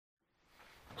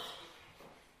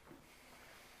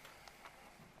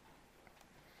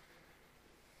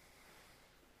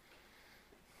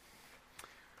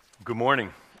Good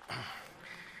morning.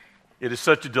 It is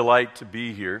such a delight to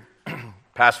be here.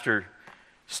 Pastor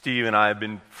Steve and I have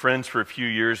been friends for a few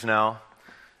years now.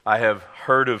 I have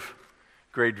heard of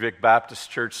Great Vic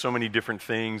Baptist Church, so many different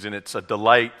things, and it's a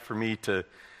delight for me to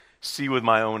see with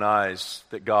my own eyes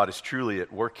that God is truly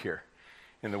at work here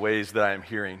in the ways that I am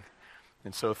hearing.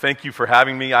 And so thank you for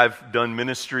having me. I've done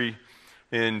ministry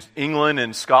in England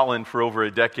and Scotland for over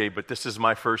a decade, but this is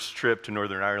my first trip to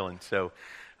Northern Ireland. So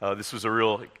this was a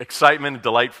real excitement and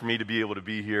delight for me to be able to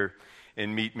be here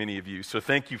and meet many of you. So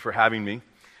thank you for having me.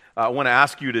 I want to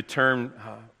ask you to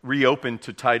reopen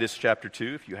to Titus chapter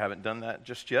 2, if you haven't done that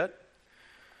just yet.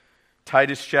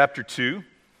 Titus chapter 2.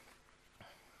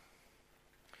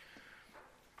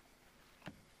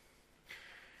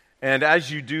 And as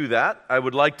you do that, I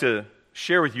would like to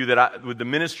share with you that with the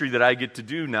ministry that I get to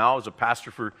do now as a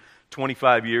pastor for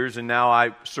 25 years, and now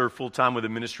I serve full-time with a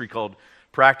ministry called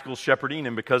Practical Shepherding,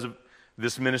 and because of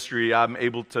this ministry, I'm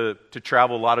able to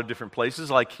travel a lot of different places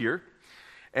like here.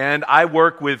 And I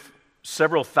work with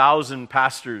several thousand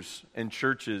pastors and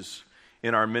churches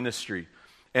in our ministry.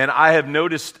 And I have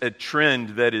noticed a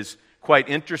trend that is quite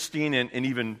interesting and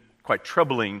even quite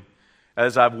troubling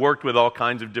as I've worked with all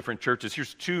kinds of different churches.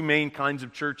 Here's two main kinds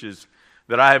of churches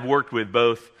that I have worked with,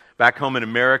 both back home in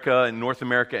America and North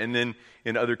America and then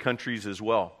in other countries as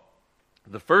well.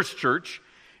 The first church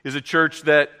is a church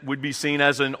that would be seen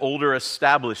as an older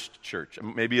established church,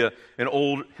 maybe an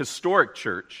old historic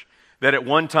church that at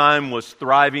one time was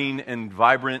thriving and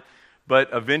vibrant, but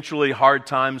eventually hard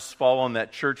times fall on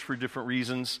that church for different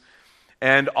reasons.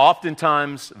 And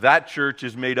oftentimes that church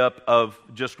is made up of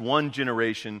just one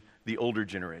generation, the older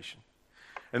generation.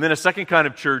 And then a second kind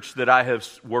of church that I have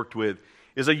worked with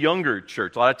is a younger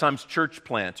church. A lot of times church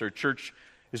plants or churches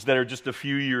that are just a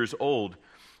few years old.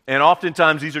 And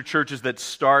oftentimes these are churches that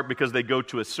start because they go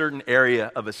to a certain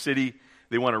area of a city.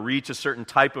 They want to reach a certain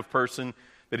type of person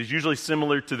that is usually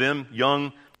similar to them,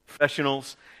 young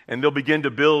professionals, and they'll begin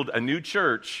to build a new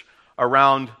church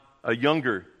around a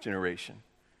younger generation.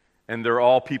 And they're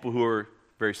all people who are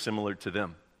very similar to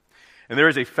them. And there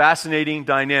is a fascinating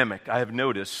dynamic I have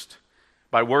noticed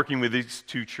by working with these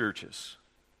two churches.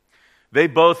 They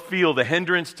both feel the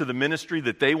hindrance to the ministry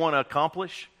that they want to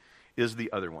accomplish is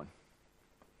the other one.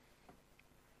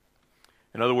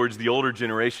 In other words, the older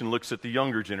generation looks at the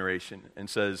younger generation and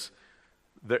says,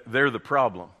 they're the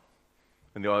problem.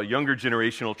 And the younger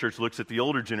generational church looks at the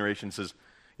older generation and says,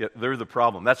 yeah, they're the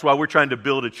problem. That's why we're trying to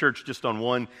build a church just on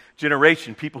one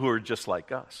generation, people who are just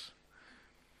like us.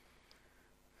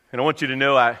 And I want you to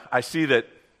know, I see that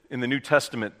in the New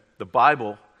Testament, the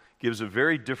Bible gives a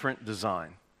very different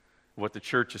design of what the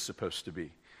church is supposed to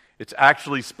be. It's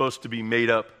actually supposed to be made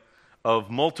up of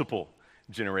multiple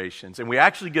generations. And we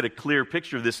actually get a clear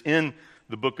picture of this in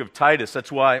the book of Titus.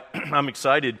 That's why I'm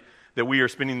excited that we are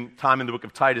spending time in the book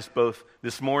of Titus both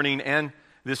this morning and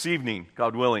this evening,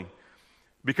 God willing.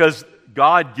 Because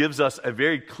God gives us a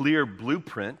very clear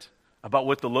blueprint about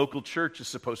what the local church is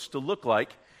supposed to look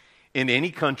like in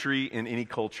any country, in any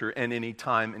culture, and any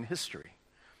time in history.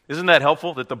 Isn't that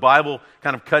helpful that the Bible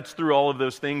kind of cuts through all of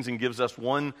those things and gives us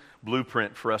one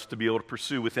blueprint for us to be able to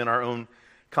pursue within our own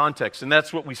context? And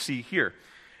that's what we see here.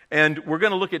 And we're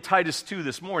going to look at Titus 2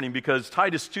 this morning because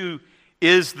Titus 2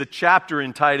 is the chapter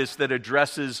in Titus that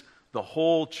addresses the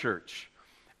whole church.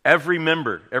 Every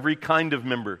member, every kind of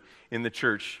member in the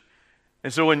church.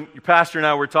 And so when your pastor and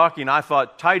I were talking, I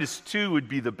thought Titus 2 would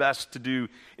be the best to do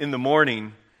in the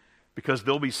morning because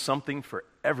there'll be something for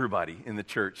everybody in the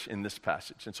church in this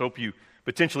passage. And so I hope you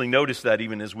potentially noticed that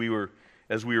even as we were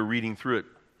reading through it.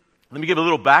 Let me give a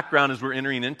little background as we're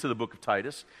entering into the book of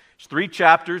Titus. It's 3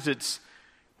 chapters. It's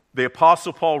the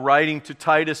Apostle Paul writing to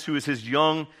Titus, who is his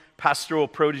young pastoral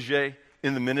protege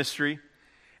in the ministry.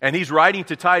 And he's writing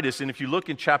to Titus, and if you look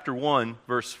in chapter 1,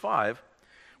 verse 5,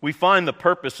 we find the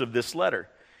purpose of this letter.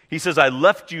 He says, I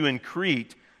left you in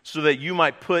Crete so that you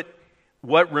might put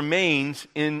what remains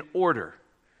in order.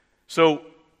 So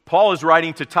Paul is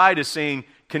writing to Titus saying,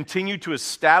 continue to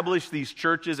establish these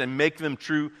churches and make them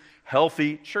true,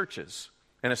 healthy churches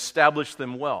and establish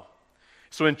them well.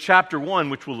 So in chapter 1,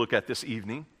 which we'll look at this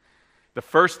evening, the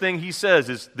first thing he says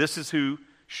is this is who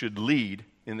should lead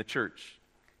in the church.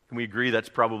 Can we agree that's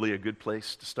probably a good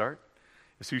place to start?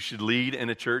 Is who should lead in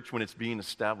a church when it's being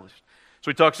established.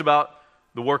 So he talks about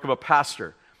the work of a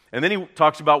pastor. And then he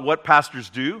talks about what pastors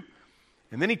do.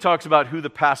 And then he talks about who the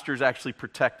pastors actually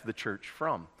protect the church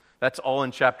from. That's all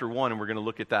in chapter 1, and we're going to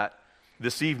look at that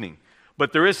this evening.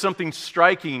 But there is something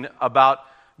striking about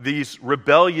these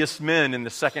rebellious men in the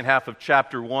second half of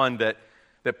chapter 1 that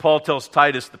Paul tells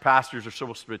Titus the pastors are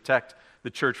supposed to protect the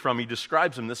church from. He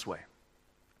describes them this way.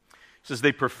 It says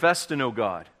they profess to know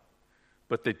God,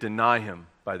 but they deny him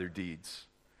by their deeds.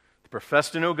 They profess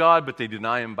to know God, but they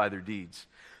deny him by their deeds.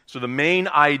 So the main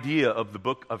idea of the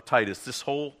book of Titus, this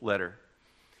whole letter,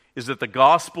 is that the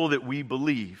gospel that we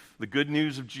believe, the good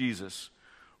news of Jesus,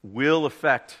 will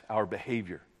affect our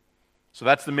behavior. So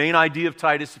that's the main idea of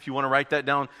Titus, if you want to write that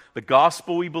down. The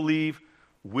gospel we believe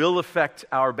will affect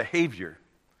our behavior.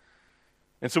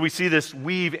 And so we see this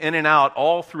weave in and out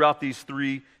all throughout these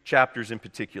 3 chapters in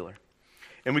particular.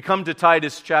 And we come to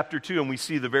Titus chapter 2 and we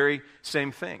see the very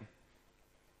same thing.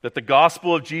 That the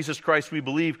gospel of Jesus Christ we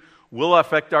believe will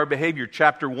affect our behavior.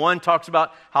 Chapter 1 talks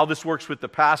about how this works with the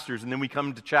pastors, and then we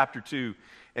come to chapter 2,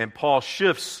 and Paul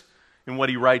shifts in what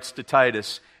he writes to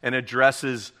Titus and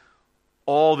addresses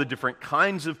all the different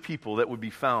kinds of people that would be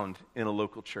found in a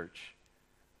local church,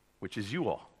 which is you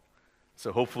all.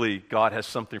 So hopefully God has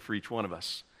something for each one of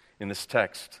us in this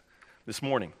text this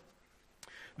morning.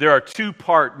 There are 2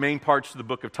 main parts to the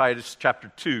book of Titus,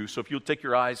 chapter 2. So if you'll take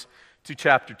your eyes to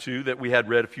chapter 2 that we had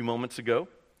read a few moments ago.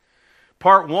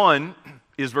 Part 1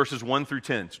 is verses 1 through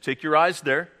 10. So take your eyes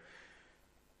there.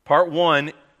 Part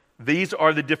 1, these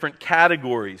are the different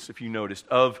categories, if you noticed,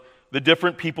 of the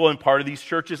different people in part of these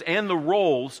churches and the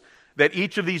roles that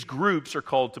each of these groups are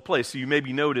called to play. So you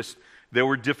maybe noticed there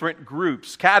were different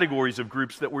groups, categories of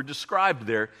groups that were described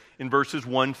there in verses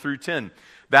 1 through 10.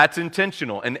 That's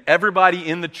intentional, and everybody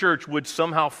in the church would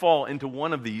somehow fall into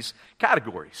one of these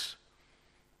categories.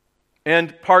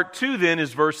 And part 2 then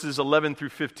is verses 11 through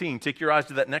 15. Take your eyes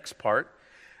to that next part.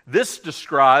 This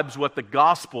describes what the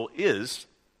gospel is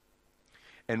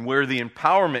and where the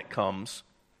empowerment comes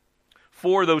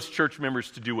for those church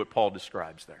members to do what Paul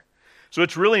describes there. So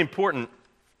it's really important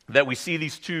that we see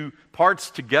these 2 parts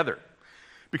together,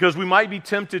 because we might be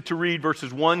tempted to read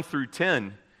verses 1 through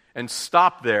 10 and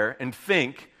stop there and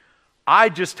think, I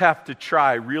just have to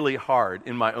try really hard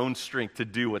in my own strength to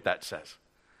do what that says.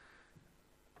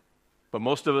 But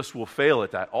most of us will fail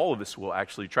at that. All of us will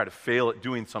actually try to fail at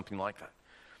doing something like that.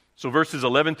 So verses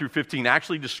 11 through 15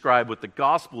 actually describe what the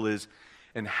gospel is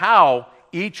and how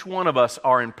each one of us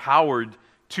are empowered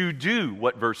to do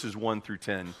what verses 1 through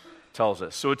 10 tells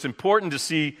us. So it's important to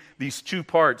see these 2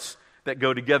 parts that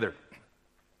go together.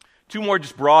 2 more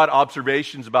just broad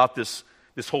observations about this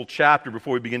whole chapter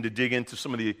before we begin to dig into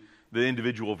some of the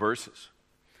individual verses.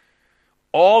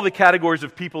 All the categories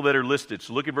of people that are listed,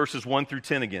 so look at verses 1 through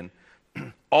 10 again.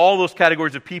 All those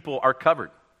categories of people are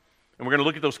covered. And we're going to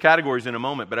look at those categories in a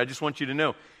moment, but I just want you to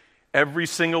know, every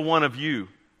single one of you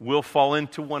will fall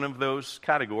into one of those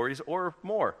categories or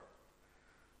more.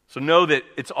 So know that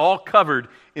it's all covered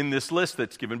in this list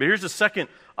that's given. But here's the second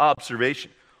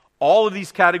observation. All of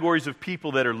these categories of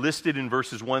people that are listed in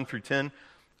verses 1 through 10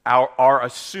 are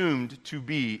assumed to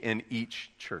be in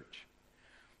each church.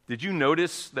 Did you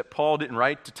notice that Paul didn't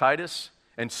write to Titus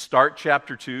and start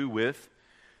chapter 2 with,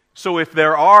 so if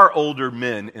there are older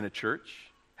men in a church,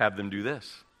 have them do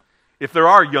this. If there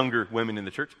are younger women in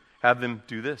the church, have them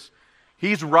do this.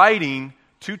 He's writing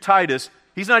to Titus.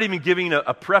 He's not even giving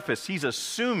a preface. He's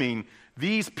assuming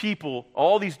these people,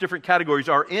 all these different categories,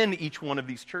 are in each one of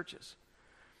these churches.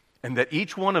 And that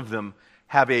each one of them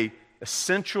have a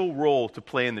essential role to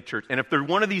play in the church. And if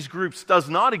one of these groups does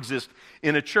not exist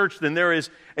in a church, then there is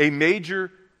a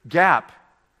major gap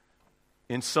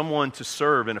in someone to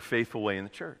serve in a faithful way in the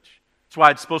church. That's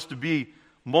why it's supposed to be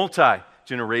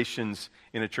multi-generations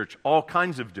in a church, all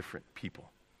kinds of different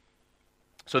people.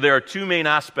 So there are 2 main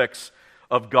aspects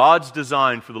of God's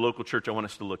design for the local church I want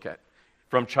us to look at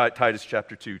from Titus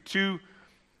chapter 2. 2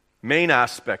 main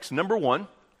aspects. Number 1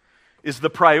 is the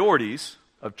priorities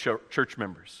of church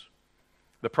members.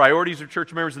 The priorities of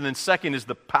church members, and then second is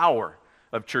the power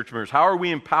of church members. How are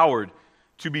we empowered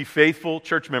to be faithful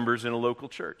church members in a local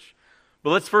church?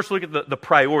 But let's first look at the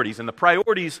priorities. And the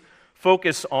priorities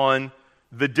focus on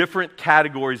the different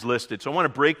categories listed. So I want to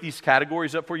break these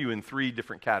categories up for you in 3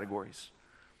 different categories.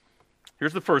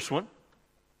 Here's the first one.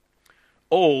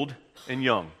 Old and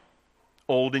young.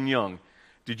 Old and young.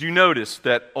 Did you notice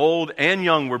that old and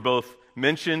young were both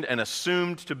mentioned and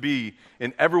assumed to be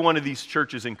in every one of these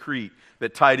churches in Crete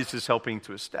that Titus is helping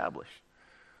to establish?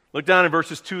 Look down in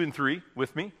verses 2 and 3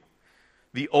 with me.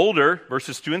 The older,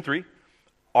 verses 2 and 3,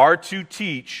 are to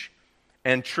teach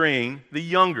and train the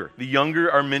younger. The younger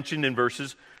are mentioned in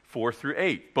verses 4 through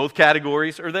 8. Both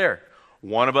categories are there.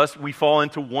 One of us, we fall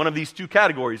into one of these 2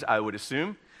 categories, I would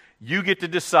assume. You get to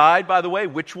decide, by the way,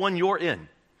 which one you're in.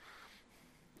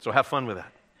 So have fun with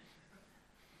that.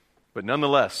 But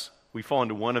nonetheless, we fall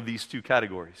into one of these 2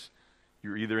 categories.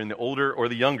 You're either in the older or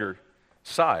the younger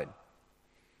side.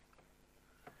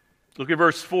 Look at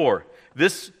verse 4.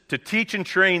 This, to teach and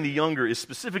train the younger, is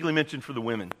specifically mentioned for the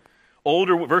women.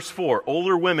 Verse 4,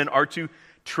 older women are to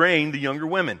train the younger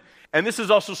women. And this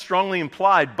is also strongly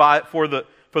implied for the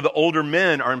older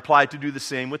men are implied to do the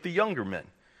same with the younger men.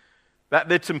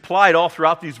 That's implied all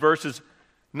throughout these verses,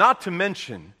 not to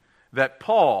mention that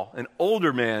Paul, an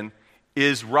older man,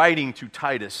 is writing to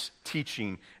Titus,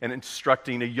 teaching and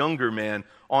instructing a younger man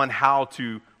on how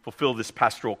to fulfill this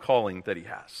pastoral calling that he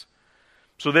has.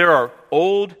 So there are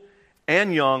old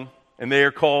and young, and they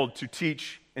are called to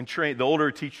teach and train. The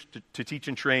older to teach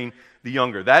and train the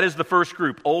younger. That is the first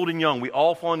group, old and young. We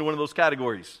all fall into one of those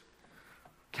categories.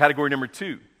 Category number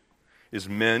 2 is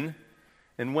men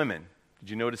and women. Did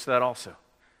you notice that also?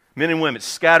 Men and women,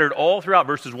 scattered all throughout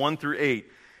verses 1 through 8.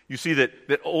 You see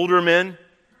that older men,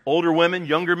 older women,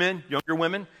 younger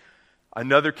women,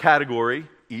 another category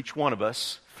each one of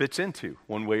us fits into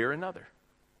one way or another.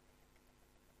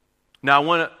 Now I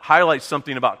want to highlight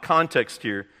something about context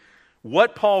here.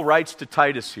 What Paul writes to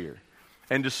Titus here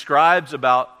and describes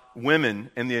about women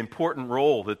and the important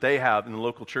role that they have in the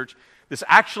local church, this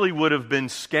actually would have been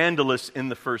scandalous in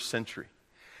the first century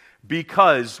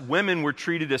because women were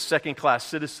treated as second-class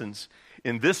citizens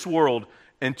in this world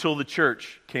until the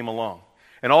church came along.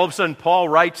 And all of a sudden, Paul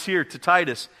writes here to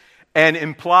Titus and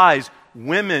implies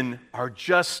women are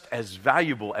just as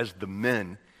valuable as the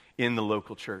men in the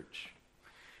local church.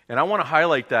 And I want to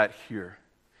highlight that here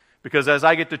because as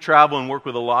I get to travel and work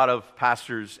with a lot of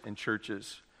pastors and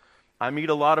churches, I meet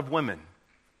a lot of women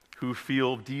who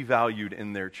feel devalued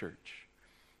in their church.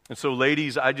 And so,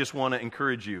 ladies, I just want to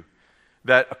encourage you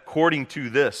that according to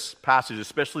this passage,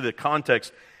 especially the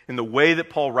context and the way that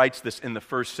Paul writes this in the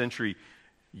first century,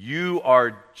 you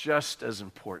are just as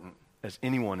important as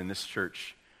anyone in this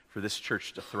church for this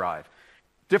church to thrive.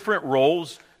 Different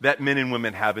roles that men and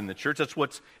women have in the church, that's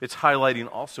what it's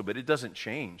highlighting also, but it doesn't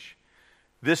change.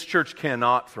 This church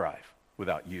cannot thrive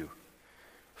without you.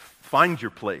 Find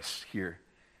your place here.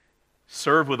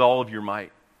 Serve with all of your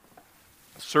might.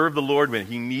 Serve the Lord when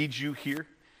He needs you here.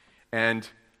 And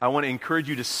I want to encourage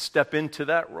you to step into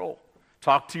that role.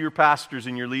 Talk to your pastors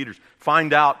and your leaders.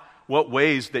 Find out what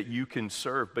ways that you can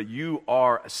serve. But you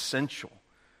are essential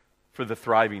for the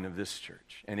thriving of this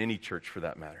church and any church for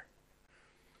that matter.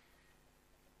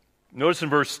 Notice in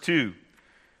verse 2,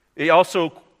 it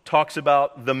also talks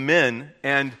about the men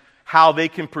and how they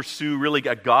can pursue really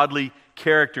a godly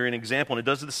character and example, and it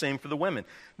does the same for the women.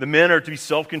 The men are to be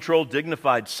self-controlled,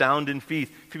 dignified, sound in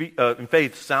faith,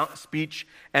 sound speech,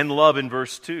 and love in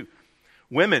verse 2.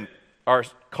 Women are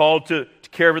called to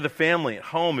care for the family at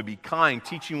home and be kind,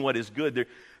 teaching what is good.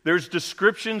 There's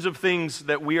descriptions of things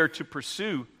that we are to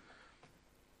pursue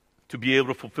to be able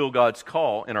to fulfill God's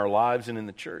call in our lives and in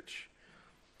the church.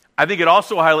 I think it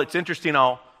also highlights, interesting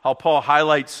how Paul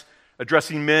highlights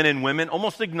addressing men and women,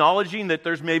 almost acknowledging that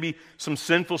there's maybe some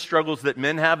sinful struggles that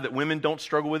men have that women don't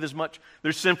struggle with as much.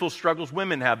 There's sinful struggles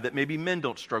women have that maybe men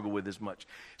don't struggle with as much.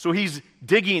 So he's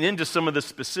digging into some of the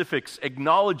specifics,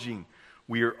 acknowledging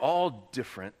we are all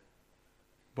different,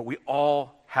 but we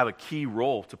all have a key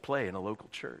role to play in a local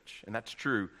church. And that's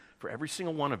true for every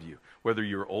single one of you, whether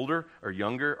you're older or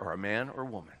younger or a man or a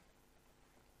woman.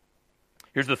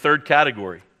 Here's the third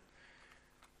category.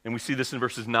 And we see this in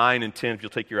verses 9 and 10, if you'll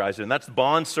take your eyes in. That's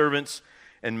bond servants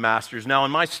and masters. Now,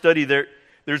 in my study, there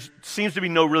seems to be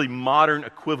no really modern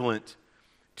equivalent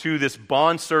to this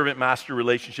bond servant master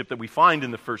relationship that we find in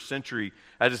the first century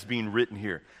as it's being written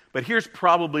here. But here's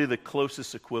probably the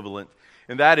closest equivalent,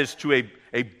 and that is to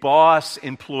a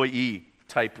boss-employee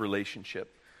type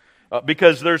relationship.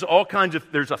 Because there's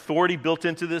authority built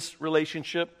into this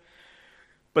relationship.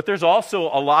 But there's also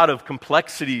a lot of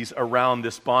complexities around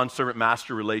this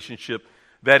bond-servant-master relationship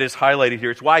that is highlighted here.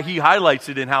 It's why he highlights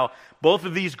it in how both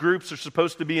of these groups are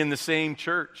supposed to be in the same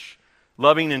church,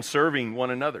 loving and serving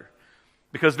one another.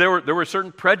 Because there were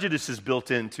certain prejudices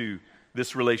built into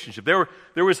this relationship. There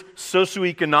was different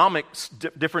socioeconomic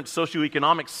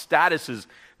statuses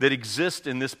that exist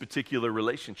in this particular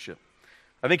relationship.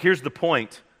 I think here's the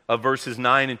point of verses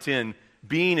 9 and 10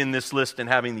 being in this list and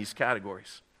having these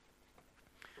categories.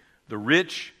 The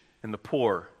rich and the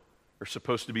poor are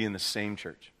supposed to be in the same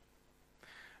church.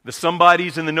 The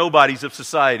somebodies and the nobodies of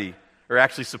society are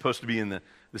actually supposed to be in the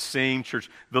same church.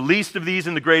 The least of these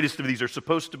and the greatest of these are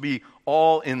supposed to be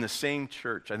all in the same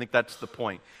church. I think that's the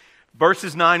point.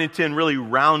 Verses 9 and 10 really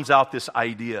rounds out this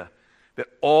idea that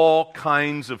all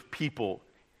kinds of people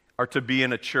are to be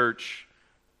in a church.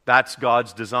 That's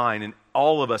God's design, and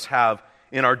all of us have,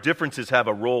 in our differences, have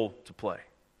a role to play.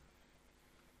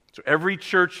 So every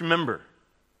church member,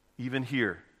 even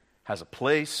here, has a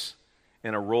place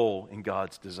and a role in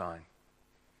God's design.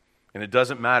 And it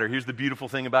doesn't matter. Here's the beautiful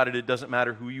thing about it. It doesn't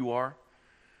matter who you are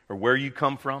or where you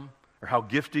come from or how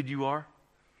gifted you are.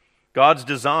 God's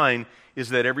design is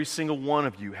that every single one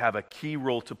of you have a key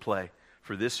role to play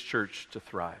for this church to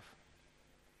thrive.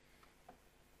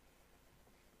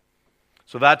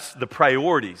 So that's the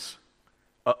priorities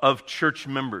of church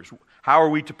members. How are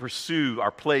we to pursue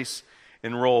our place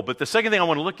and role? But the second thing I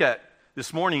want to look at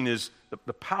this morning is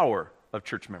the power of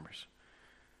church members.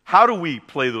 How do we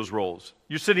play those roles?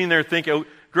 You're sitting there thinking, oh,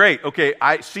 great, okay,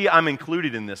 I see I'm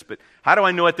included in this, but how do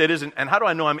I know what that is, and how do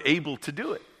I know I'm able to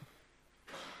do it?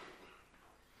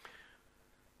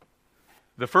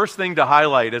 The first thing to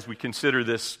highlight as we consider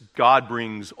this, God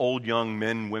brings old, young,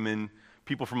 men, women,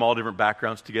 people from all different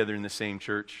backgrounds together in the same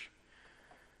church.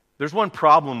 There's one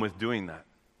problem with doing that.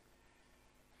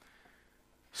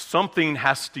 Something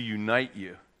has to unite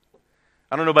you.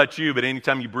 I don't know about you, but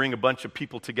anytime you bring a bunch of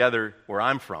people together where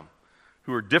I'm from,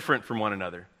 who are different from one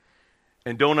another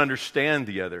and don't understand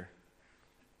the other,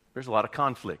 there's a lot of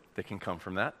conflict that can come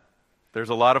from that. There's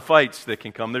a lot of fights that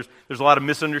can come. There's a lot of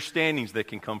misunderstandings that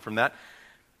can come from that.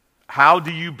 How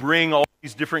do you bring all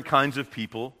these different kinds of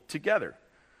people together?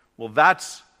 Well,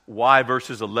 that's why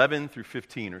verses 11 through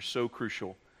 15 are so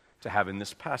crucial to have in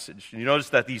this passage. You notice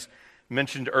that these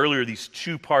mentioned earlier, these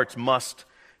two parts must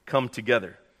come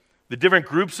together. The different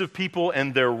groups of people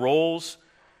and their roles,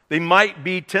 they might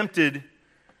be tempted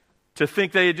to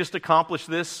think they had just accomplished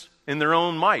this in their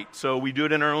own might, so we do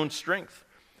it in our own strength.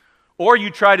 Or you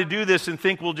try to do this and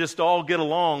think we'll just all get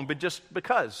along, but just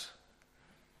because.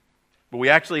 But we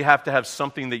actually have to have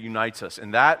something that unites us,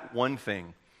 and that one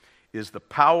thing is the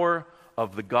power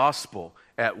of the gospel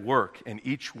at work in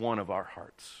each one of our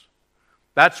hearts.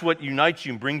 That's what unites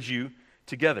you and brings you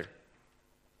together.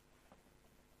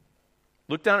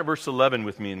 Look down at verse 11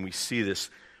 with me and we see this.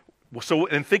 So,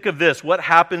 and think of this. What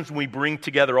happens when we bring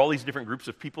together all these different groups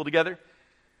of people together?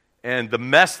 And the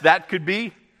mess that could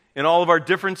be in all of our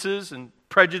differences and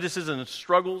prejudices and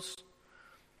struggles.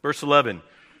 Verse 11.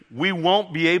 We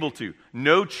won't be able to.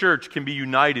 No church can be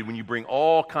united when you bring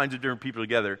all kinds of different people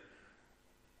together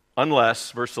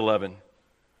unless, verse 11,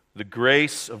 the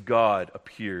grace of God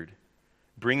appeared,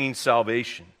 bringing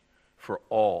salvation for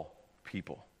all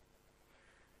people.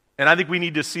 And I think we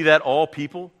need to see that all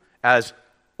people as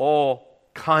all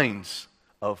kinds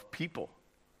of people.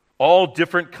 All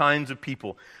different kinds of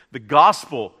people. The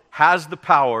gospel has the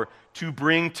power to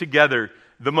bring together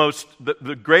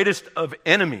the greatest of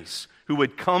enemies who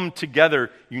would come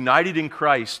together united in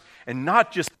Christ and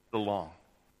not just get along,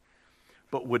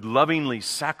 but would lovingly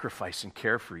sacrifice and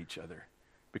care for each other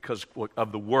because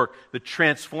of the work, the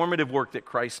transformative work that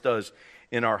Christ does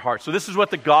in our hearts. So this is what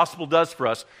the gospel does for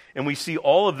us, and we see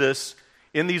all of this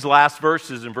in these last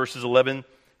verses, in verses 11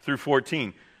 through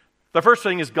 14. The first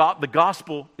thing is the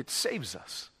gospel, it saves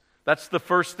us. That's the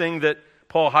first thing that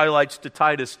Paul highlights to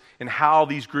Titus in how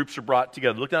these groups are brought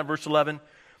together. Look down at verse 11.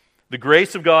 The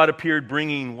grace of God appeared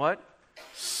bringing what?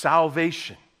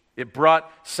 Salvation. It brought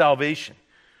salvation.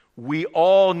 We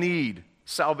all need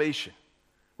salvation.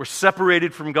 We're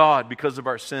separated from God because of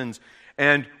our sins,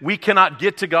 and we cannot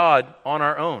get to God on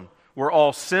our own. We're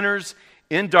all sinners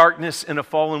in darkness in a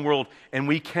fallen world, and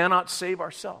we cannot save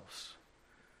ourselves.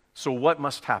 So what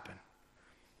must happen?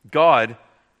 God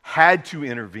had to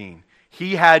intervene.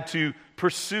 He had to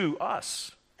pursue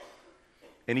us.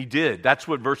 And He did. That's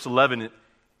what verse 11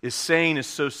 is saying is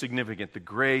so significant. The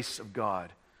grace of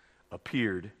God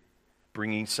appeared,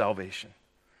 bringing salvation.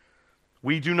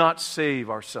 We do not save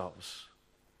ourselves.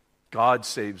 God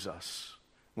saves us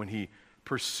when He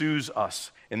pursues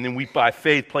us. And then we, by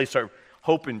faith, place our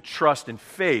hope and trust and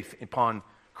faith upon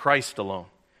Christ alone.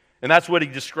 And that's what he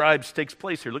describes takes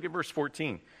place here. Look at verse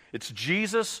 14. It's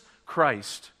Jesus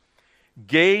Christ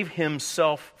gave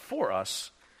Himself for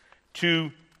us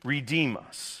to redeem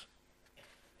us.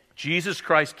 Jesus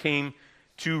Christ came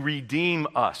to redeem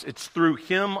us. It's through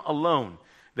Him alone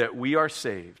that we are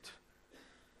saved.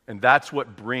 And that's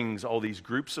what brings all these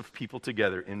groups of people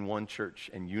together in one church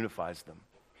and unifies them.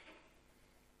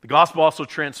 The gospel also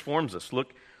transforms us.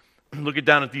 Look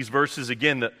down at these verses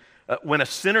again. When a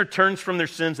sinner turns from their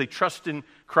sins, they trust in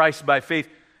Christ by faith,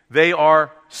 they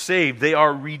are saved, they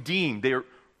are redeemed, they are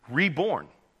reborn.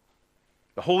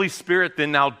 The Holy Spirit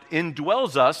then now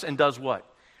indwells us and does what?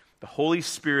 The Holy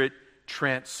Spirit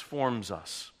transforms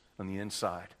us on the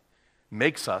inside,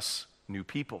 makes us new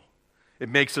people. It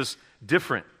makes us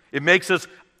different. It makes us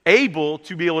able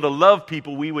to be able to love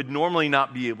people we would normally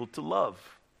not be able to love.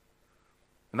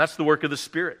 And that's the work of the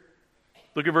Spirit.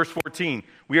 Look at verse 14.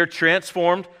 We are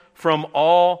transformed from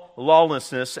all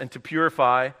lawlessness and to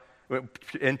purify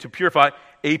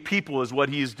a people is what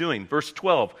He is doing. Verse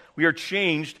 12. We are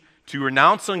changed to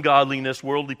renounce ungodliness,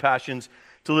 worldly passions,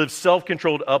 to live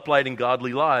self-controlled, upright, and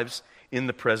godly lives in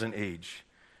the present age.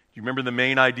 Do you remember the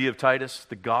main idea of Titus?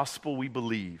 The gospel we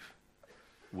believe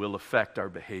will affect our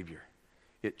behavior.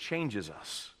 It changes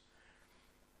us.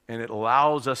 And it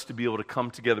allows us to be able to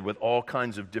come together with all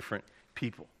kinds of different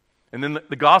people. And then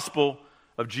the gospel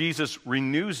of Jesus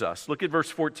renews us. Look at verse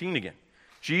 14 again.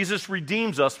 Jesus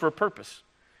redeems us for a purpose,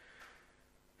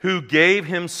 who gave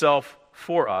himself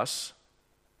for us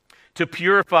to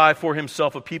purify for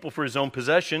himself a people for his own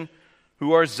possession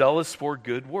who are zealous for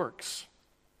good works.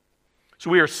 So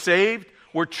we are saved,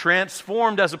 we're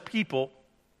transformed as a people,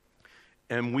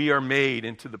 and we are made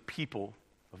into the people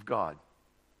of God.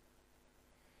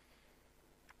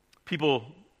 People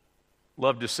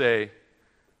love to say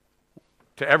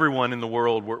to everyone in the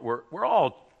world, we're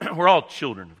all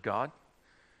children of God.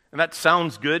 And that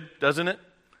sounds good, doesn't it?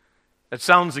 That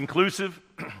sounds inclusive.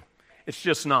 It's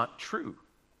just not true.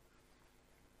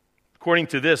 According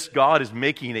to this, God is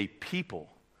making a people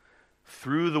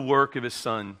through the work of his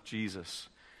Son, Jesus.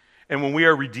 And when we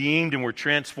are redeemed and we're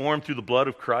transformed through the blood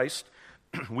of Christ,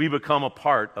 we become a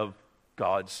part of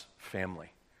God's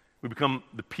family. We become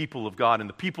the people of God. And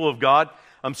the people of God,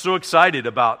 I'm so excited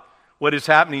about what is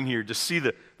happening here, to see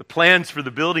the plans for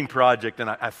the building project. And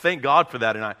I thank God for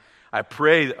that. And I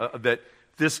pray that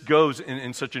this goes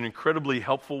in such an incredibly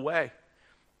helpful way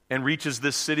and reaches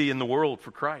this city and the world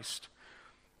for Christ.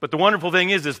 But the wonderful thing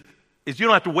is you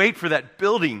don't have to wait for that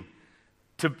building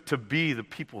to be the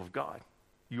people of God.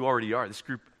 You already are. This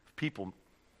group of people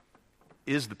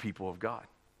is the people of God.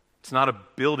 It's not a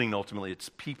building ultimately, it's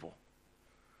people.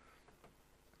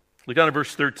 Look down at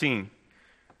verse 13.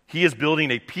 He is building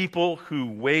a people who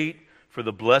wait for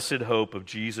the blessed hope of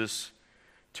Jesus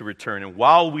to return. And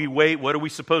while we wait, what are we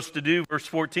supposed to do? Verse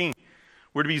 14.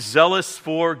 We're to be zealous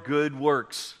for good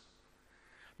works.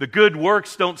 The good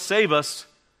works don't save us.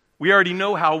 We already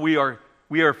know how we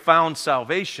are found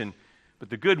salvation. But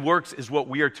the good works is what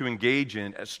we are to engage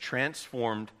in as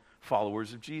transformed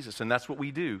followers of Jesus. And that's what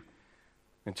we do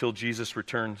until Jesus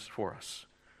returns for us.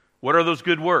 What are those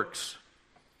good works?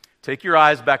 Take your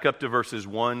eyes back up to verses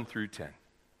 1 through 10.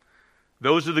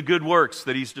 Those are the good works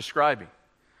that he's describing,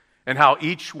 and how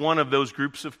each one of those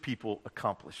groups of people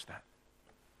accomplished that.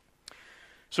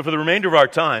 So for the remainder of our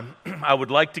time, I would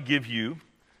like to give you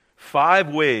 5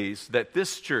 ways that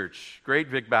this church, Great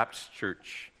Vic Baptist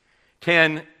Church,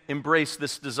 can embrace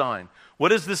this design. What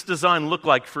does this design look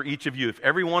like for each of you? If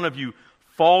every one of you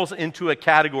falls into a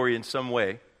category in some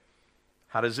way,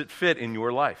 how does it fit in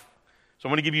your life? So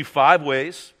I'm going to give you 5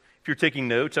 ways. If you're taking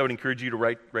notes, I would encourage you to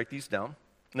write these down.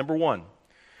 Number 1,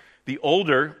 the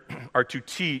older are to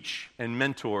teach and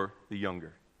mentor the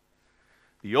younger.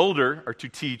 The older are to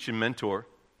teach and mentor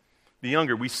the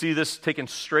younger. We see this taken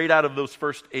straight out of those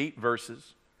first 8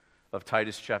 verses of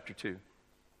Titus chapter 2.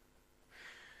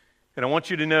 And I want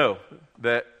you to know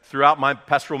that throughout my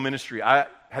pastoral ministry, I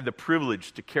had the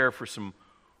privilege to care for some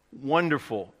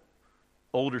wonderful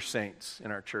older saints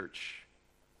in our church.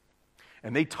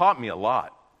 And they taught me a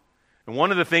lot. And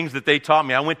one of the things that they taught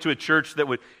me, I went to a church that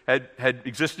had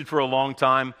existed for a long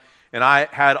time, and I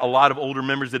had a lot of older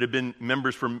members that had been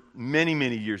members for many,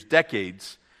 many years,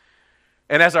 decades.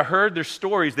 And as I heard their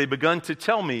stories, they begun to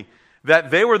tell me that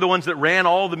they were the ones that ran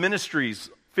all the ministries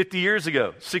 50 years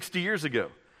ago, 60 years ago.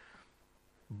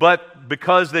 But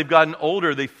because they've gotten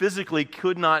older, they physically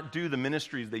could not do the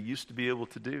ministries they used to be able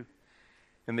to do.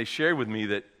 And they shared with me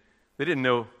that they didn't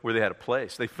know where they had a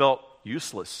place. They felt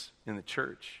useless in the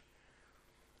church.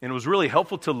 And it was really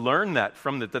helpful to learn that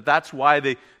from that's why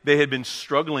they had been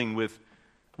struggling with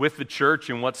the church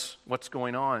and what's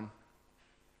going on.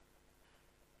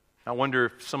 I wonder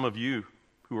if some of you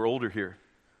who are older here,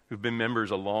 who've been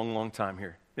members a long, long time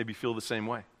here, maybe feel the same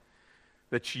way.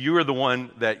 That you are the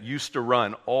one that used to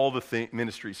run all the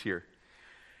ministries here.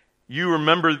 You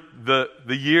remember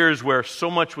the years where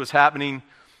so much was happening,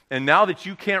 and now that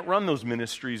you can't run those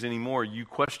ministries anymore, you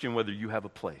question whether you have a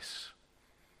place.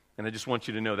 And I just want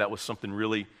you to know that was something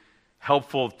really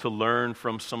helpful to learn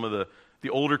from some of the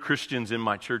older Christians in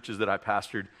my churches that I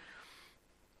pastored.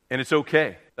 And it's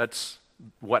okay. That's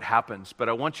what happens. But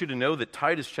I want you to know that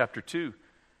Titus chapter 2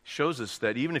 shows us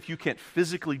that even if you can't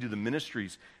physically do the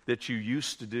ministries that you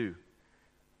used to do,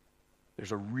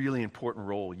 there's a really important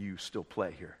role you still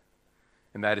play here.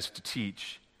 And that is to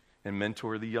teach and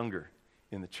mentor the younger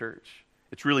in the church.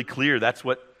 It's really clear that's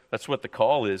what the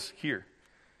call is here.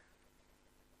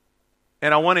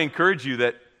 And I want to encourage you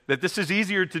that this is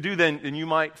easier to do than you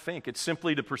might think. It's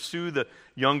simply to pursue the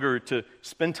younger, to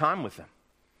spend time with them,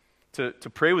 to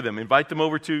pray with them, invite them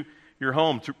over to your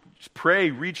home, to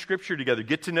pray, read Scripture together,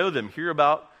 get to know them, hear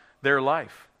about their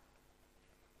life.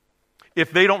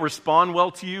 If they don't respond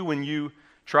well to you when you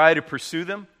try to pursue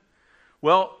them,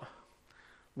 Well,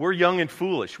 we're young and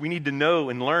foolish. We need to know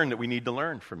and learn that we need to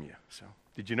learn from you. So,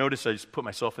 did you notice I just put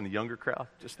myself in the younger crowd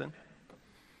just then?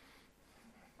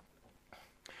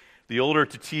 The older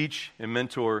to teach and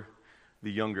mentor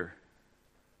the younger.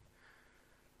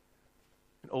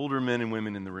 And older men and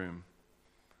women in the room,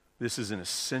 this is an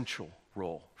essential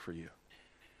role for you.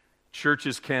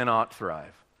 Churches cannot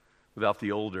thrive without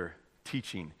the older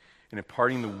teaching and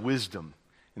imparting the wisdom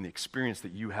and the experience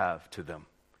that you have to them.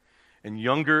 And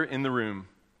younger in the room,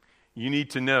 you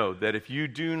need to know that if you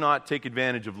do not take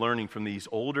advantage of learning from these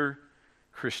older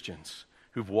Christians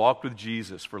who've walked with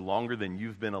Jesus for longer than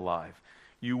you've been alive,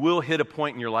 you will hit a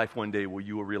point in your life one day where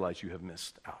you will realize you have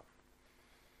missed out.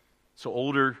 So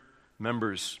older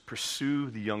members, pursue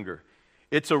the younger.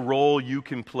 It's a role you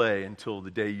can play until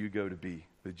the day you go to be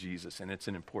with Jesus, and it's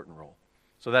an important role.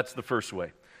 So that's the first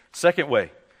way. Second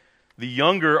way, the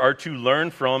younger are to learn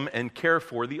from and care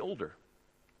for the older.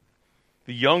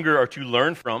 The younger are to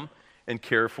learn from and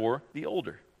care for the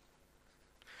older.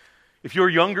 If you're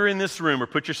younger in this room or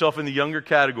put yourself in the younger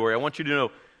category, I want you to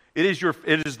know it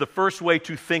is the first way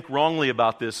to think wrongly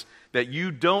about this, that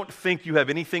you don't think you have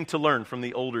anything to learn from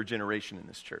the older generation in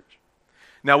this church.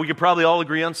 Now, we could probably all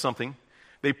agree on something.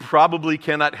 They probably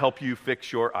cannot help you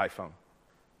fix your iPhone.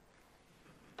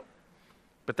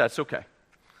 But that's okay.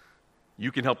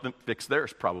 You can help them fix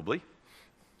theirs, probably.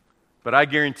 But I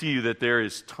guarantee you that there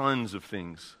is tons of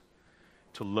things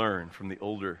to learn from the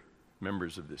older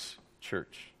members of this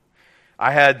church.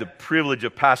 I had the privilege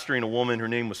of pastoring a woman. Her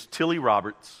name was Tilly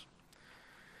Roberts.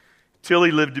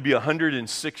 Tilly lived to be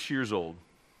 106 years old.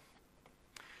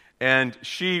 And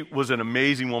she was an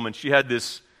amazing woman. She had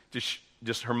this,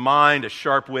 just her mind, a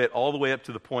sharp wit, all the way up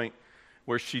to the point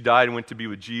where she died and went to be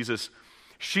with Jesus.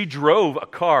 She drove a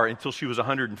car until she was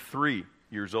 103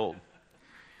 years old.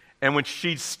 And when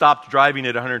she stopped driving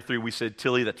at 103, we said,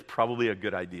 Tilly, that's probably a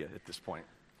good idea at this point.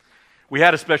 We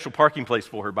had a special parking place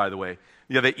for her, by the way.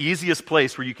 You know, the easiest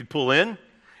place where you could pull in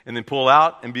and then pull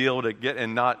out and be able to get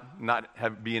and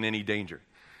not be in any danger.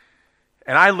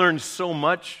 And I learned so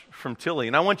much from Tilly.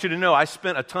 And I want you to know, I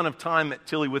spent a ton of time at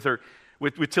Tilly with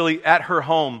Tilly at her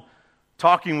home,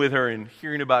 talking with her and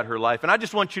hearing about her life. And I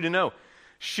just want you to know,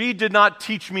 she did not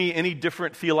teach me any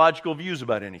different theological views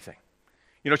about anything.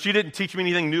 You know, she didn't teach me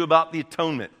anything new about the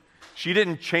atonement. She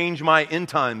didn't change my end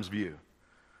times view.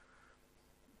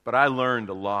 But I learned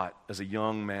a lot as a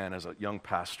young man, as a young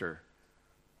pastor,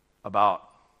 about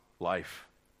life,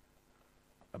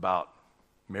 about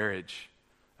marriage,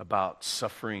 about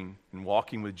suffering and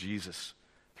walking with Jesus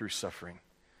through suffering.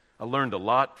 I learned a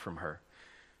lot from her.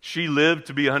 She lived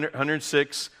to be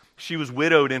 106. She was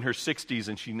widowed in her 60s,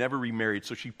 and she never remarried,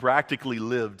 so she practically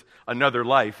lived another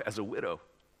life as a widow.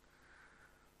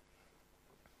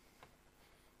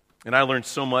 And I learned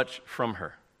so much from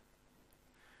her.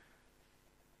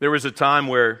 There was a time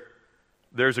where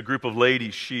there's a group of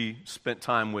ladies she spent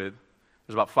time with.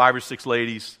 There's about 5 or 6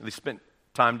 ladies. They spent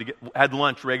time had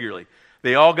lunch regularly.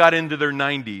 They all got into their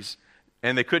 90s,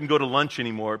 and they couldn't go to lunch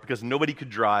anymore because nobody could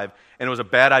drive, and it was a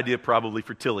bad idea probably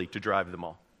for Tilly to drive them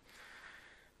all.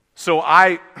 So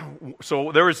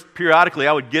there was periodically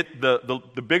I would get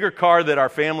the bigger car that our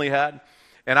family had,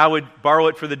 and I would borrow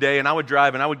it for the day, and I would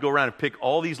drive, and I would go around and pick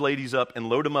all these ladies up and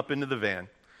load them up into the van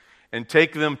and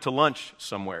take them to lunch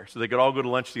somewhere so they could all go to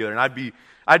lunch together. And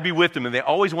I'd be with them, and they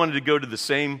always wanted to go to the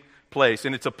same place.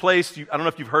 And it's a place, I don't know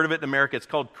if you've heard of it in America, it's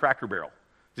called Cracker Barrel.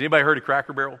 Has anybody heard of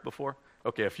Cracker Barrel before?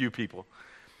 Okay, a few people.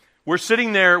 We're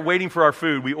sitting there waiting for our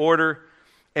food. We order,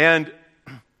 and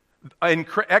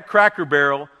at Cracker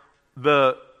Barrel,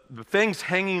 the things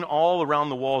hanging all around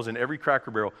the walls in every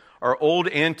Cracker Barrel are old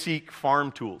antique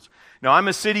farm tools. Now, I'm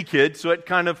a city kid, so it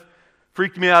kind of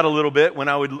freaked me out a little bit when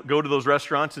I would go to those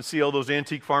restaurants and see all those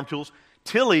antique farm tools.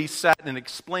 Tilly sat and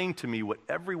explained to me what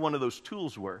every one of those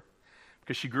tools were,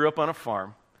 because she grew up on a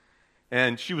farm,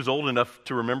 and she was old enough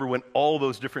to remember when all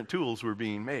those different tools were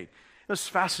being made. It was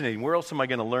fascinating. Where else am I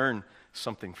going to learn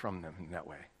something from them in that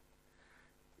way?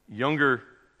 Younger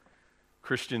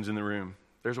Christians in the room,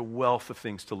 there's a wealth of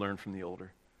things to learn from the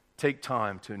older. Take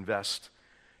time to invest,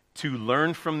 to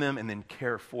learn from them and then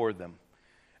care for them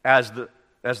as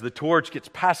the torch gets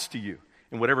passed to you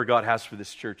in whatever God has for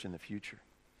this church in the future.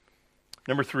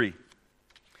 Number 3,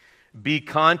 be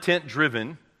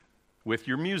content-driven with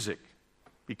your music.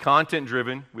 Be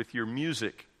content-driven with your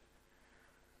music.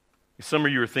 Some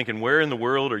of you are thinking, where in the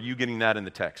world are you getting that in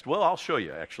the text? Well, I'll show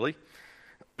you, actually.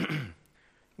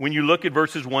 When you look at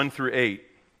verses 1 through 8,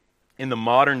 in the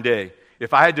modern day,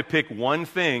 if I had to pick one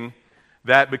thing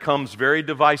that becomes very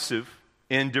divisive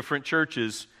in different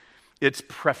churches, it's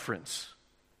preference.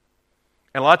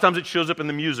 And a lot of times it shows up in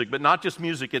the music, but not just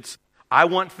music, it's I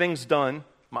want things done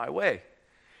my way.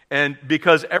 And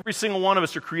because every single one of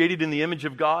us are created in the image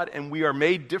of God and we are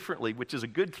made differently, which is a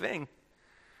good thing,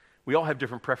 we all have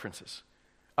different preferences.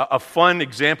 A fun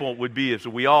example would be if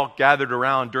we all gathered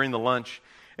around during the lunch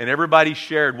and everybody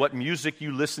shared what music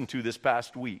you listened to this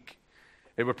past week.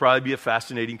 It would probably be a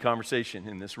fascinating conversation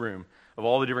in this room of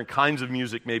all the different kinds of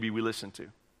music maybe we listen to.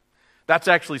 That's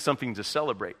actually something to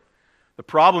celebrate. The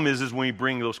problem is when we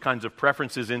bring those kinds of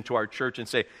preferences into our church and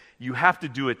say, you have to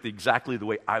do it exactly the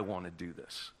way I want to do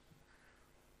this.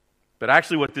 But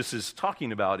actually what this is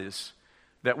talking about is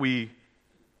that we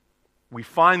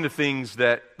find the things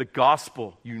that the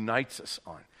gospel unites us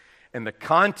on. And the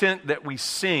content that we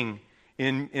sing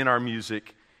in our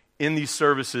music, in these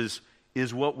services,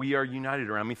 is what we are united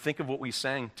around. I mean, think of what we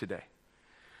sang today.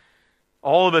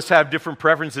 All of us have different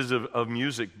preferences of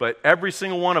music, but every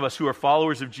single one of us who are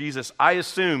followers of Jesus, I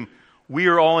assume we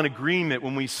are all in agreement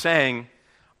when we sang,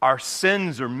 our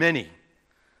sins are many,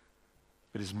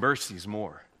 but His mercy is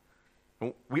more.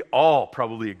 We all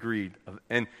probably agreed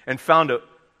and found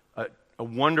a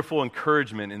wonderful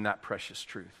encouragement in that precious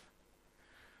truth.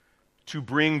 To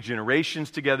bring generations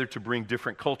together, to bring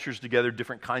different cultures together,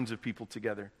 different kinds of people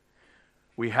together.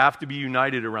 We have to be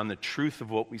united around the truth of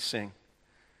what we sing.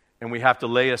 And we have to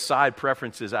lay aside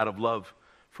preferences out of love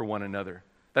for one another.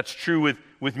 That's true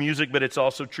with music, but it's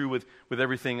also true with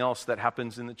everything else that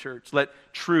happens in the church. Let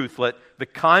the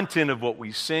content of what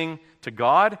we sing to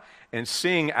God and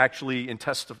sing actually in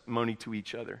testimony to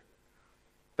each other.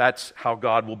 That's how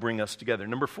God will bring us together.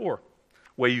 Number 4,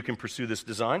 way you can pursue this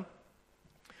design.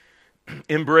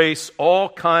 Embrace all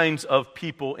kinds of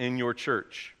people in your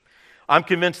church. I'm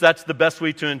convinced that's the best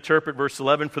way to interpret verse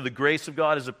 11. For the grace of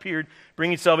God has appeared,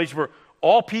 bringing salvation for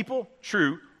all people.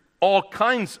 True, all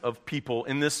kinds of people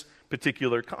in this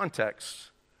particular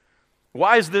context.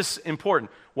 Why is this important?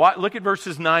 Look at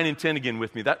verses 9 and 10 again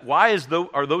with me. Why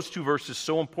are those two verses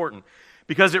so important?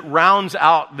 Because it rounds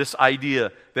out this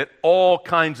idea that all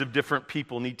kinds of different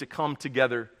people need to come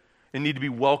together and need to be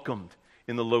welcomed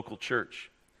in the local church.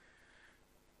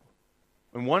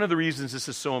 And one of the reasons this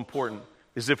is so important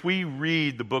is if we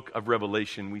read the book of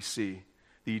Revelation, we see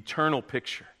the eternal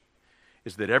picture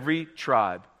is that every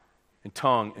tribe and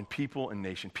tongue and people and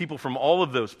nation, people from all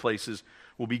of those places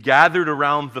will be gathered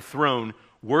around the throne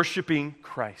worshiping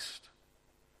Christ.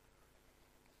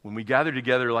 When we gather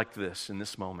together like this in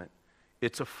this moment,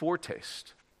 it's a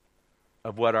foretaste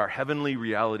of what our heavenly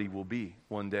reality will be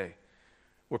one day,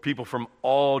 where people from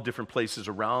all different places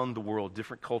around the world,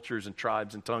 different cultures and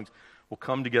tribes and tongues, will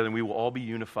come together and we will all be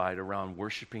unified around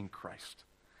worshiping Christ.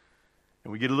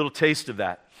 And we get a little taste of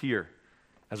that here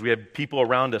as we have people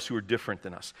around us who are different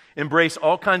than us. Embrace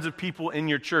all kinds of people in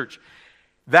your church.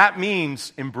 That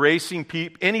means embracing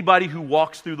anybody who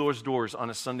walks through those doors on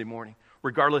a Sunday morning,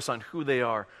 regardless on who they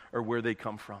are or where they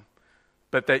come from.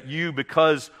 But that you,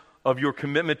 because of your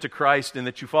commitment to Christ and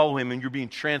that you follow Him and you're being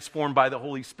transformed by the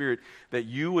Holy Spirit, that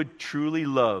you would truly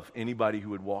love anybody who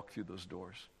would walk through those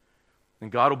doors.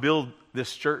 And God will build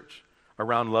this church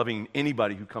around loving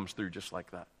anybody who comes through just like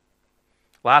that.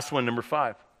 Last one, number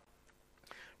 5.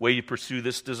 Way you pursue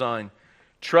this design.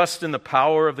 Trust in the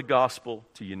power of the gospel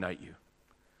to unite you.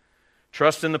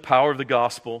 Trust in the power of the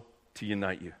gospel to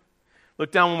unite you.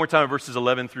 Look down one more time at verses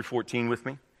 11 through 14 with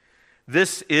me.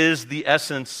 This is the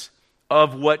essence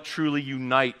of what truly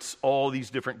unites all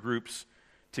these different groups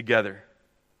together.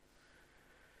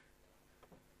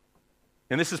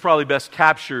 And this is probably best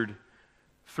captured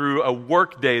through a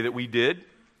work day that we did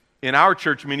in our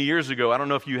church many years ago. I don't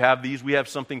know if you have these. We have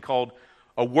something called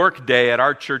a work day at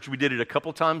our church. We did it a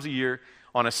couple times a year.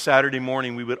 On a Saturday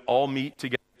morning, we would all meet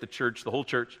together at the church, the whole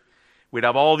church. We'd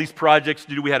have all these projects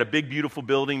to do. We had a big, beautiful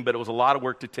building, but it was a lot of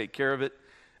work to take care of it.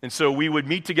 And so we would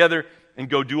meet together and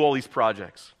go do all these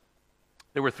projects.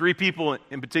 There were 3 people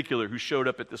in particular who showed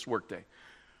up at this work day.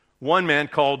 One man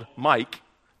called Mike.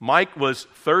 Mike was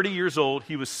 30 years old.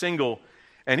 He was single.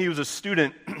 And he was a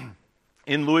student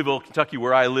in Louisville, Kentucky,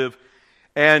 where I live.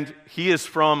 And he is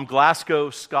from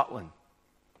Glasgow, Scotland.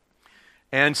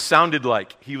 And sounded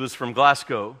like he was from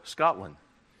Glasgow, Scotland.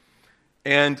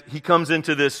 And he comes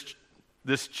into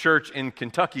this church in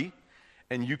Kentucky,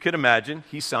 and you could imagine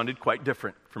he sounded quite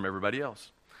different from everybody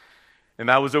else. And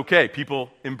that was okay. People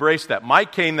embraced that.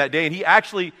 Mike came that day, and he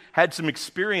actually had some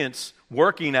experience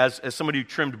working as somebody who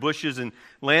trimmed bushes and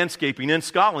landscaping in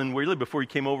Scotland, where he lived, before he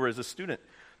came over as a student.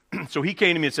 So he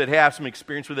came to me and said, hey, I have some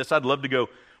experience with this. I'd love to go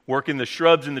work in the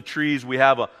shrubs and the trees. We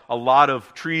have a lot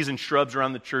of trees and shrubs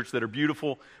around the church that are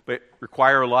beautiful, but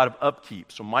require a lot of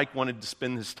upkeep. So Mike wanted to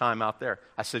spend his time out there.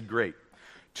 I said, great.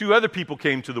 2 other people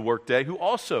came to the work day who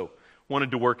also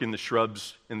wanted to work in the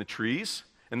shrubs and the trees,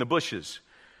 and the Bushes.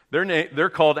 They're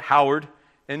called Howard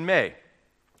and May.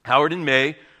 Howard and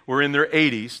May were in their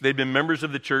 80s. They'd been members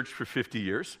of the church for 50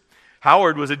 years.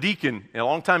 Howard was a deacon, a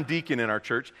long-time deacon in our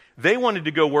church. They wanted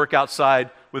to go work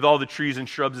outside with all the trees and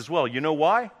shrubs as well. You know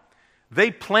why? They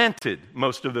planted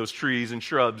most of those trees and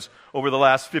shrubs over the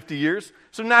last 50 years,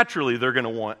 so naturally they're going to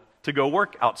want to go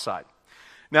work outside.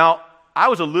 Now, I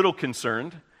was a little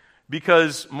concerned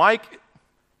because Mike,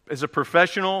 as a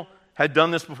professional, had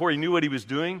done this before. He knew what he was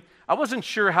doing. I wasn't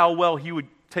sure how well he would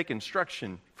take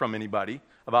instruction from anybody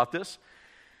about this.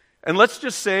 And let's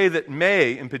just say that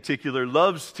May, in particular,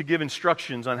 loves to give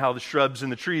instructions on how the shrubs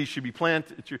and the trees should be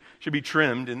planted, should be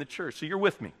trimmed in the church. So you're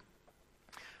with me.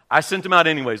 I sent them out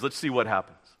anyways. Let's see what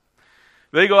happens.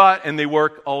 They go out and they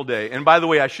work all day. And by the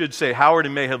way, I should say, Howard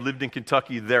and May have lived in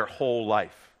Kentucky their whole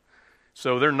life.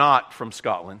 So they're not from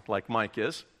Scotland like Mike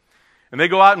is. And they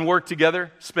go out and work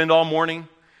together, spend all morning.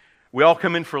 We all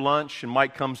come in for lunch, and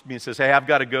Mike comes to me and says, hey, I've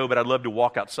got to go, but I'd love to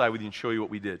walk outside with you and show you what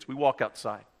we did. So we walk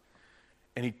outside.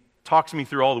 And he talks me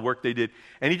through all the work they did.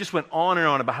 And he just went on and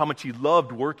on about how much he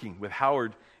loved working with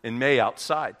Howard and May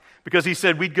outside. Because he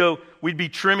said we'd be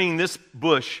trimming this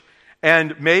bush,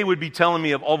 and May would be telling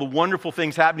me of all the wonderful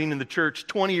things happening in the church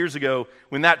 20 years ago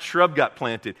when that shrub got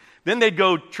planted. Then they'd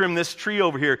go trim this tree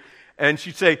over here, and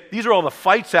she'd say, these are all the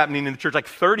fights happening in the church like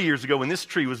 30 years ago when this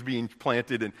tree was being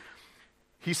planted. And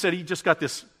he said he just got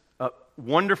this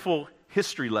wonderful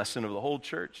history lesson of the whole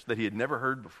church that he had never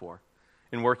heard before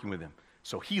in working with them.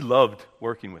 So he loved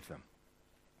working with them.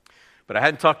 But I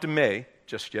hadn't talked to May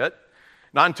just yet.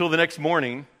 Not until the next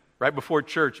morning, right before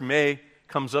church, May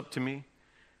comes up to me,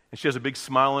 and she has a big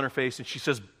smile on her face, and she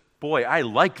says, boy, I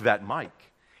like that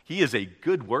Mike. He is a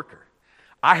good worker.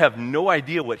 I have no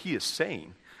idea what he is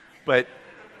saying, but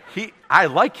I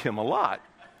like him a lot.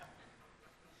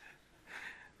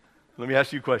 Let me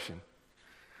ask you a question.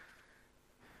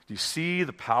 Do you see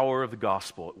the power of the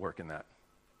gospel at work in that?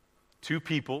 Two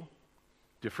people,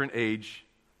 different age,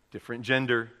 different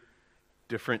gender,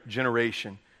 different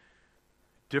generation,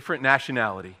 different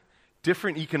nationality,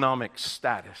 different economic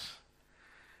status.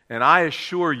 And I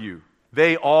assure you,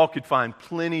 they all could find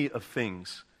plenty of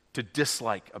things to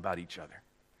dislike about each other.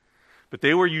 But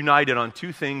they were united on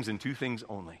two things and two things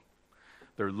only: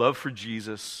 their love for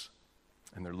Jesus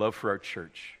and their love for our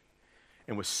church.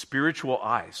 And with spiritual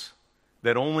eyes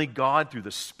that only God, through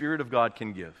the Spirit of God,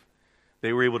 can give,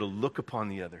 they were able to look upon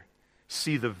the other,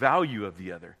 see the value of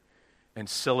the other, and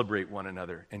celebrate one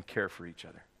another and care for each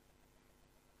other.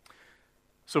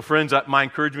 So friends, my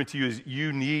encouragement to you is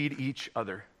you need each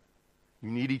other.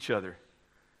 You need each other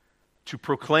to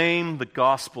proclaim the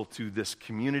gospel to this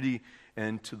community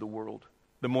and to the world.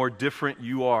 The more different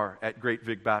you are at Great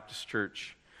Vic Baptist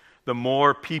Church, the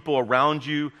more people around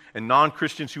you and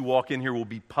non-Christians who walk in here will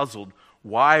be puzzled.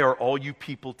 Why are all you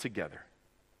people together?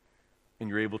 And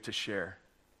you're able to share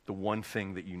the one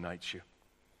thing that unites you.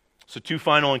 So two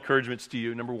final encouragements to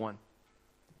you. Number one,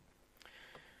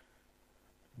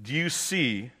 do you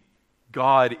see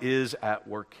God is at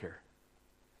work here?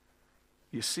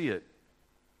 You see it.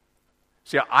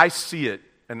 See, I see it,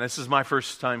 and this is my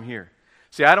first time here.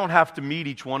 See, I don't have to meet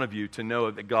each one of you to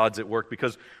know that God's at work,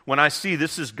 because when I see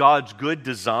this is God's good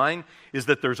design, is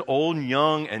that there's old and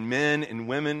young and men and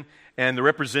women and the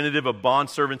representative of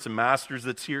bondservants and masters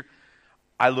that's here,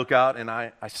 I look out and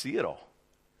I see it all.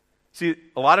 See,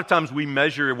 a lot of times we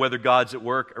measure whether God's at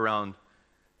work around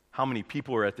how many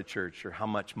people are at the church or how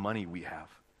much money we have.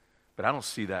 But I don't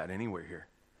see that anywhere here.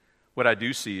 What I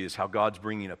do see is how God's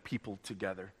bringing a people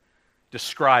together,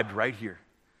 described right here.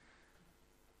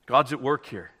 God's at work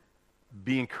here.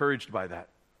 Be encouraged by that.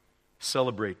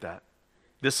 Celebrate that.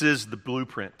 This is the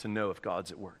blueprint to know if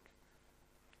God's at work.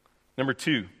 Number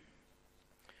two,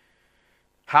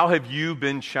 how have you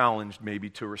been challenged maybe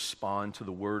to respond to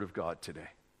the Word of God today?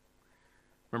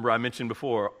 Remember, I mentioned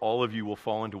before, all of you will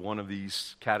fall into one of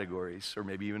these categories, or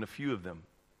maybe even a few of them.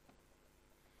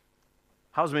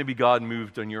 How's maybe God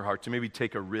moved on your heart to maybe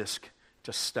take a risk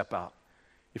to step out?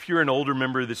 If you're an older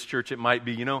member of this church, it might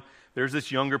be, there's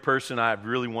this younger person I've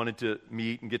really wanted to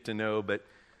meet and get to know, but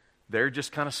they're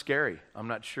just kind of scary. I'm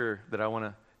not sure that I want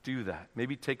to do that.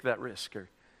 Maybe take that risk. Or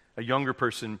a younger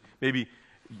person, maybe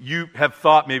you have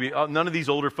thought none of these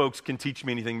older folks can teach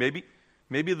me anything.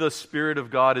 Maybe the Spirit of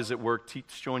God is at work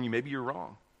showing you maybe you're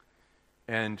wrong.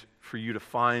 And for you to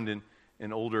find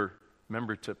an older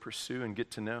member to pursue and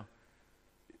get to know.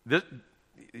 This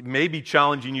may be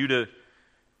challenging you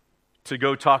to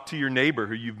go talk to your neighbor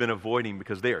who you've been avoiding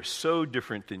because they are so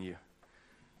different than you.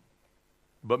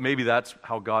 But maybe that's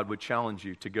how God would challenge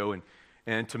you to go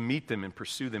and to meet them and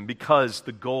pursue them, because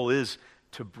the goal is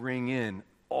to bring in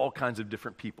all kinds of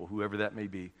different people, whoever that may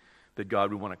be, that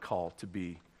God would want to call to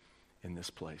be in this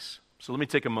place. So let me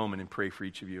take a moment and pray for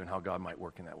each of you and how God might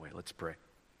work in that way. Let's pray.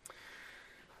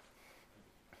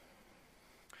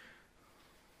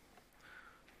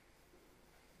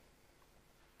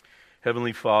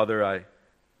 Heavenly Father,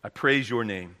 I praise your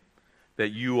name that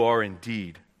you are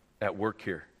indeed at work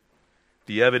here.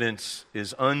 The evidence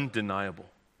is undeniable.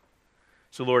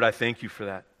 So Lord, I thank you for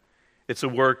that. It's a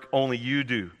work only you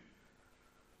do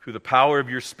through the power of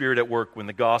your Spirit at work when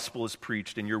the gospel is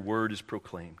preached and your word is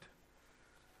proclaimed.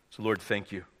 So Lord,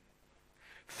 thank you.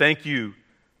 Thank you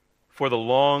for the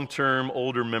long-term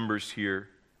older members here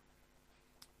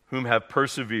whom have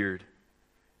persevered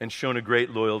and shown a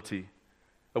great loyalty,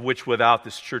 of which without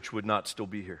this church would not still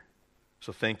be here.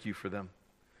 So thank you for them.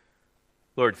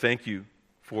 Lord, thank you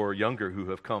for younger who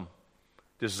have come,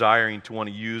 desiring to want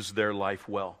to use their life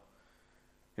well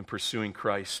in pursuing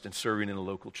Christ and serving in a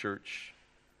local church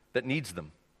that needs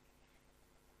them.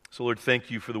 So Lord,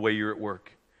 thank you for the way you're at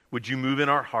work. Would you move in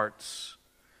our hearts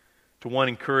to want to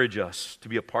encourage us to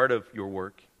be a part of your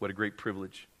work? What a great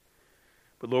privilege.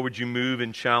 But Lord, would you move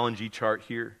and challenge each heart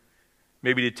here,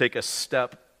 maybe to take a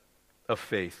step of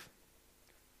faith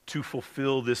to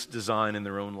fulfill this design in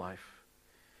their own life.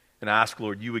 And I ask,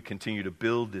 Lord, you would continue to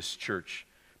build this church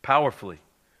powerfully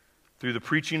through the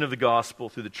preaching of the gospel,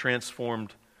 through the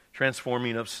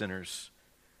transforming of sinners.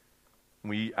 And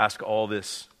we ask all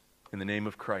this in the name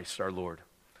of Christ our Lord.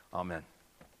 Amen.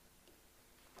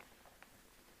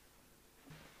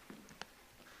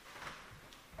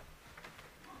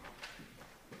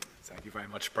 Thank you very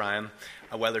much, Brian.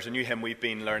 Well, there's a new hymn we've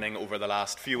been learning over the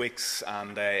last few weeks,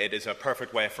 and it is a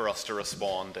perfect way for us to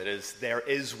respond. It is, "There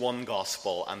is one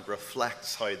gospel," and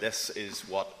reflects how this is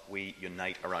what we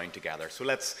unite around together. So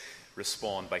let's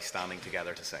respond by standing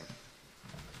together to sing.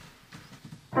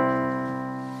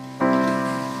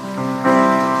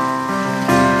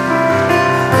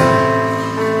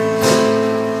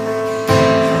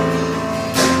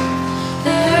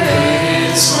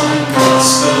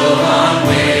 Still I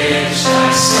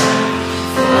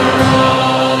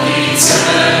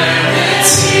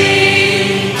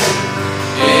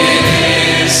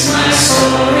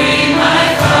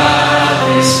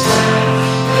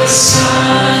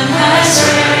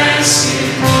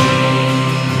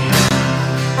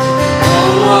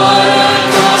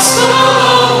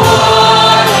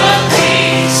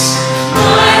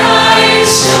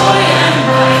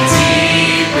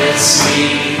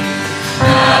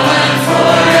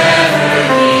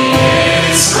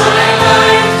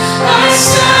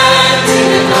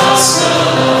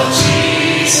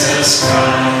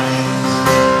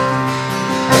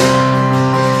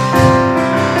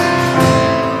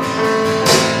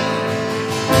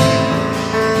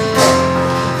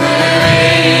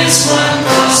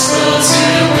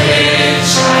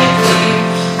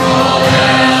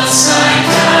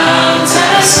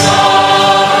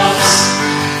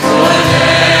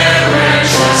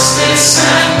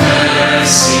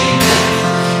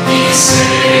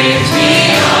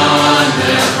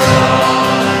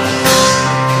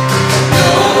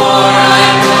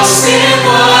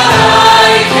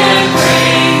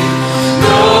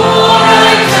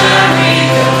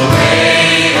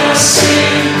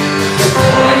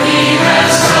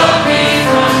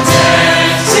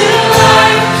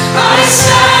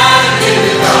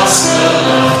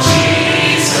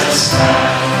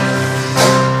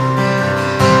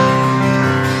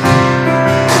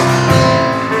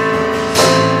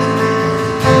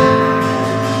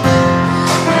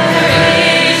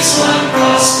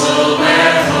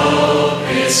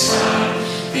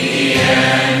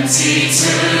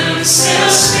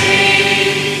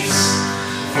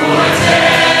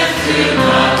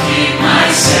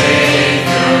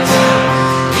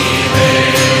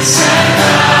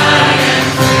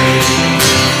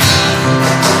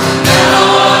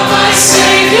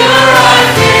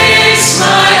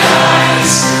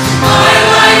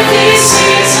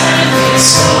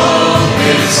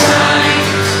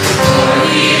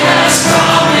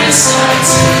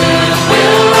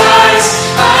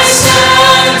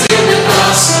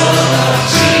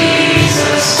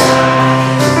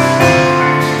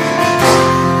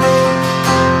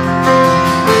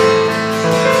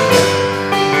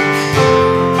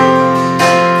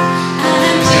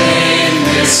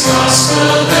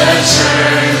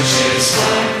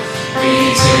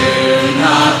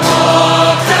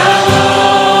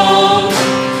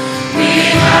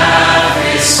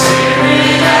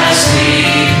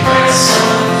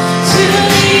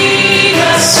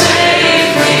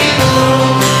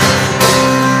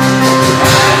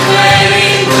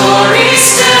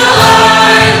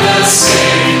will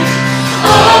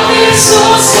sing.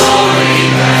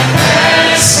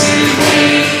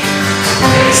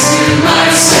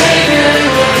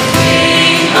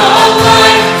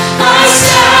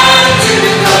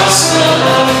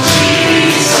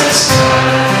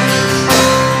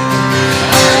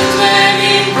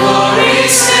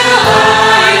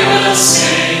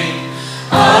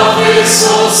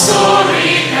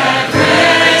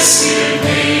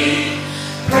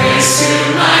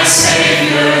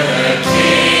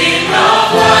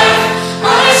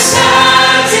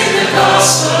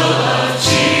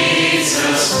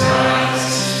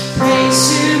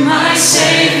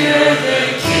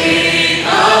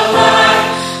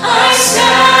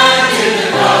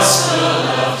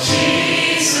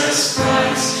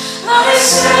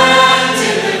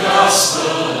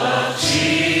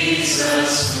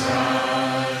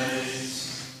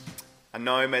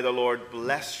 now may the Lord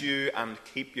bless you and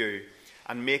keep you,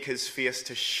 and make his face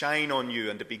to shine on you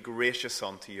and to be gracious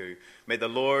unto you. May the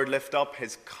Lord lift up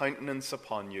his countenance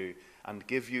upon you and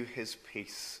give you his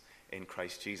peace in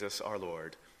Christ Jesus our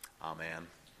Lord. Amen.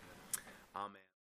 Amen.